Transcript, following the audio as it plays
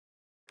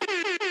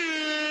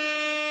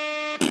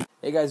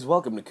Hey guys,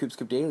 welcome to Coop's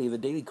Daily, the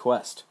daily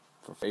quest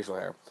for facial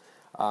hair.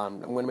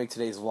 I'm going to make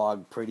today's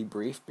vlog pretty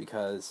brief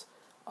because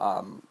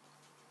I've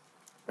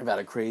had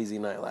a crazy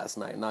night last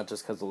night. Not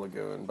just because of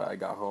Lagoon, but I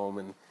got home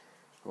and,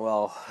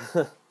 well,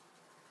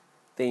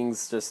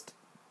 things just,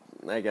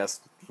 I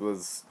guess,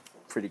 was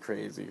pretty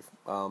crazy.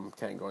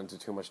 Can't go into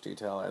too much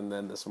detail. And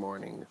then this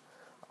morning,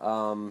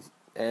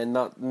 and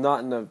not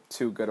in a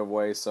too good of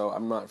way, so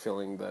I'm not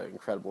feeling the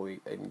incredibly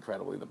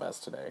the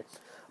best today.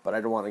 But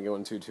I don't want to go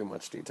into too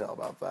much detail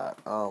about that.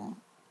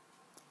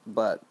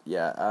 But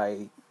yeah,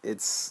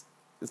 it's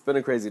been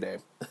a crazy day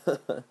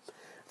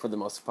for the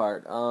most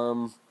part.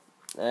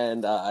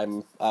 And I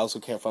also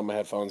can't find my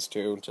headphones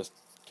too, just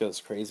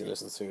because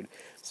craziness ensued.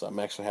 So I'm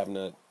actually having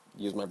to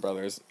use my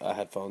brother's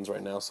headphones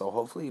right now. So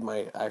hopefully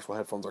my actual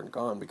headphones aren't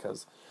gone,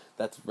 because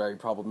that's very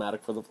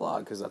problematic for the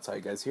vlog, because that's how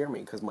you guys hear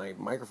me, because my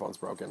microphone's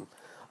broken.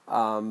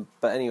 But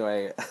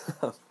anyway,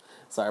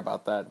 sorry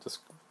about that. Just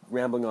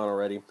rambling on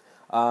already.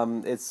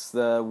 It's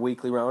the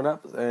weekly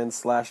roundup and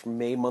 /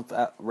 May month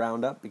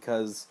roundup,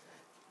 because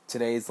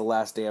today is the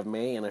last day of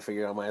May, and I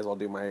figured I might as well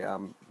do my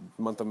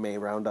month of May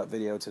roundup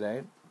video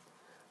today.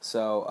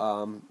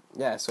 So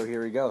yeah, so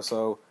here we go.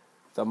 So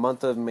the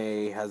month of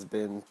May has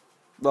been,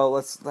 well,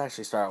 let's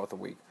actually start out with the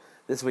week.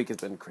 This week has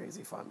been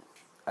crazy fun.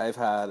 I've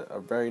had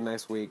a very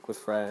nice week with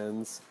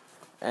friends,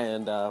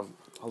 and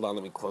hold on,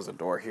 let me close the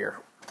door here.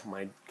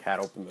 My cat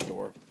opened the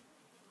door.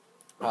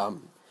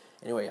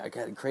 Anyway, I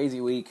had a crazy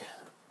week.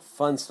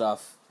 Fun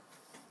stuff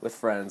with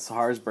friends.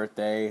 Sahara's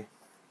birthday,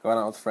 going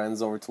out with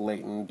friends over to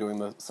Layton, doing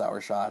the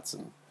sour shots,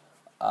 and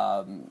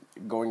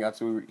going out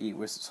to eat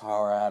with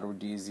Sahara at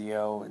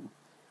Rodizio, and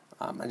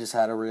I just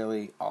had a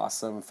really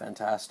awesome,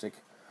 fantastic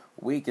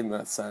week in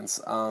that sense.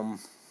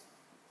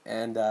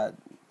 And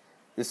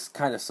this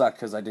kind of sucked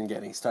because I didn't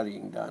get any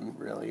studying done,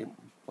 really.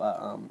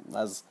 But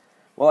as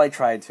well, I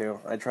tried to.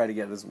 I tried to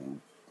get as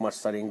much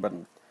studying, but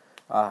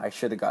I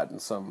should have gotten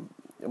some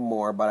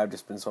more. But I've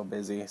just been so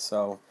busy,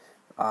 so.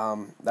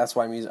 That's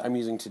why I'm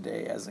using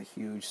today as a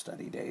huge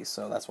study day,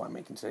 so that's why I'm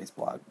making today's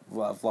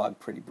vlog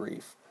pretty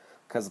brief,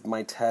 because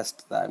my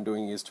test that I'm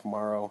doing is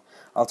tomorrow.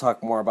 I'll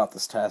talk more about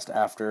this test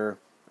after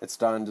it's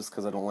done, just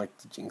because I don't like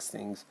to jinx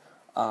things.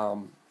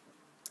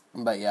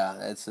 But yeah,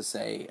 it's to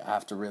say I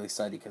have to really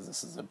study, because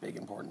this is a big,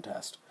 important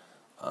test.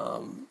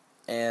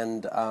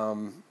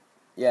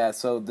 Yeah,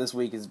 so this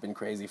week has been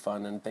crazy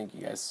fun, and thank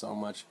you guys so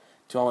much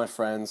to all my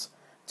friends,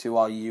 to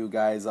all you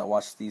guys that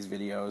watch these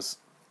videos,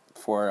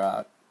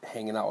 for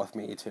hanging out with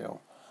me too.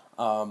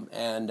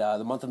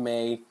 The month of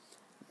May,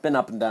 been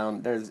up and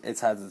down.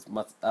 It's had its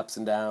ups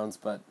and downs,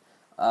 but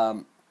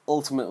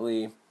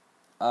ultimately,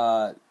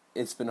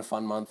 it's been a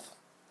fun month.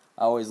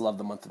 I always love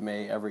the month of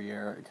May every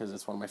year, because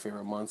it's one of my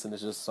favorite months, and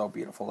it's just so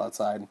beautiful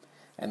outside,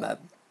 and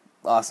that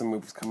awesome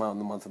movies come out in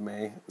the month of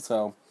May.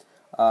 So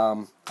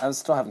I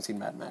still haven't seen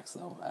Mad Max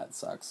though. That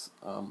sucks.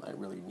 I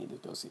really need to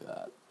go see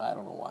that. I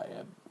don't know why.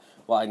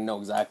 Well, I know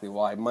exactly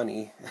why.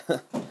 Money.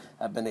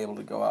 I've been able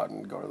to go out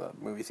and go to the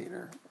movie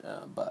theater.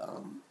 But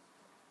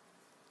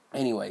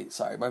anyway,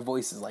 sorry, my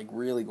voice is like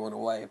really going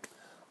away.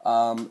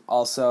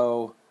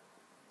 Also,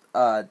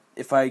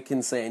 if I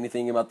can say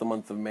anything about the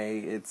month of May,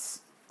 it's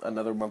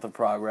another month of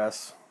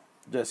progress.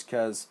 Just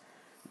because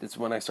it's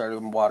when I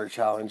started the water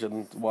challenge,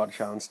 and the water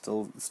challenge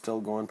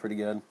still going pretty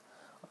good.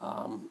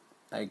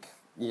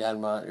 Yeah,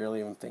 I'm not really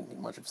even thinking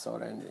much of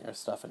soda and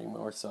stuff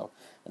anymore. So,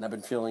 and I've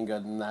been feeling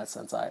good in that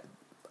sense.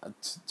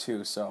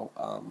 Too. So,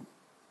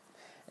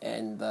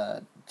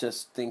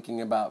 just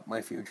thinking about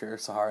my future,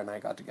 Sahara and I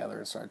got together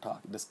and started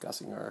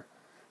discussing our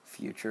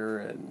future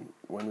and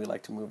when we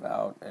like to move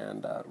out,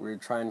 and we're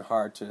trying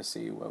hard to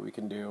see what we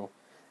can do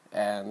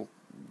and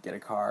get a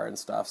car and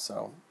stuff.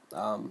 So,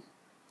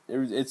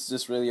 it's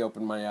just really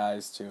opened my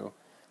eyes to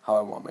how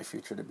I want my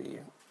future to be,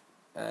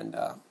 and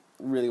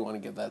really want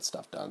to get that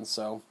stuff done.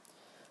 So,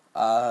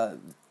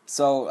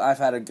 I've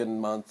had a good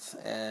month,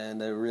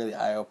 and a really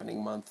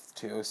eye-opening month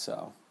too.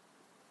 So,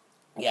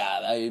 yeah,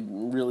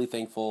 I'm really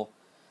thankful,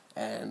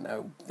 and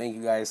thank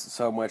you guys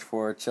so much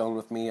for chilling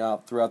with me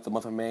throughout the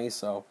month of May.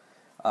 So,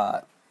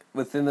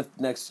 within the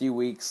next few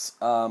weeks,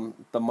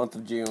 the month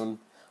of June,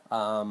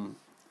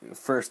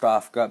 first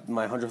off, got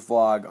my 100th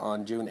vlog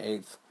on June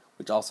 8th,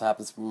 which also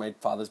happens to be my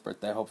father's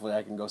birthday. Hopefully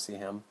I can go see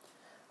him.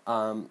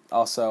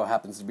 Also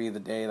happens to be the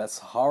day that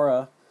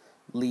Sahara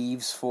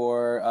leaves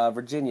for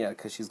Virginia,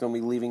 because she's going to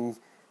be leaving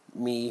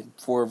me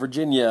for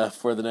Virginia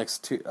for the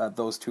next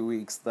those 2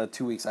 weeks, the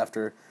 2 weeks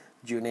after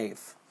June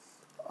 8th.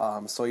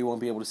 So you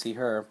won't be able to see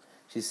her.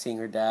 She's seeing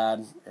her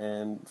dad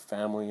and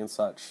family and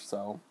such,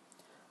 so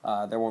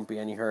there won't be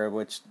any her,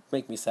 which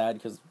make me sad,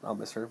 because I'll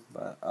miss her.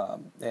 But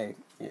hey,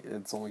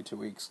 it's only 2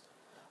 weeks.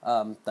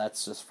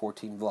 That's just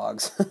 14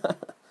 vlogs.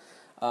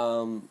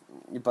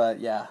 But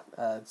yeah,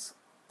 I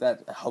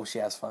hope she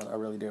has fun. I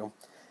really do.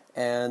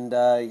 And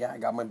yeah, I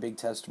got my big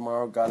test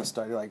tomorrow. Got to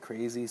study like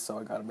crazy, so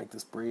I got to make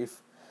this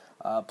brief.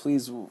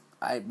 Please,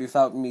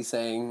 without me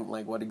saying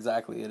like what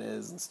exactly it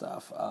is and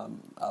stuff,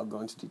 I'll go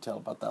into detail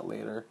about that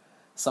later.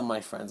 some of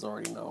my friends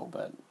already know,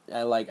 but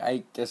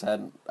I guess I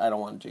don't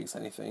want to jinx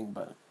anything,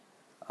 but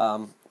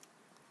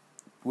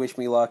wish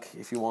me luck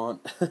if you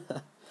want.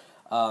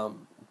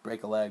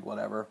 Break a leg,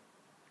 whatever.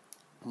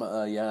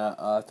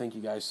 But thank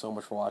you guys so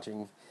much for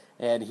watching,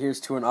 and here's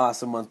to an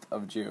awesome month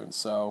of June.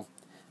 So,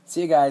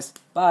 see you guys.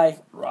 Bye.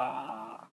 Rah.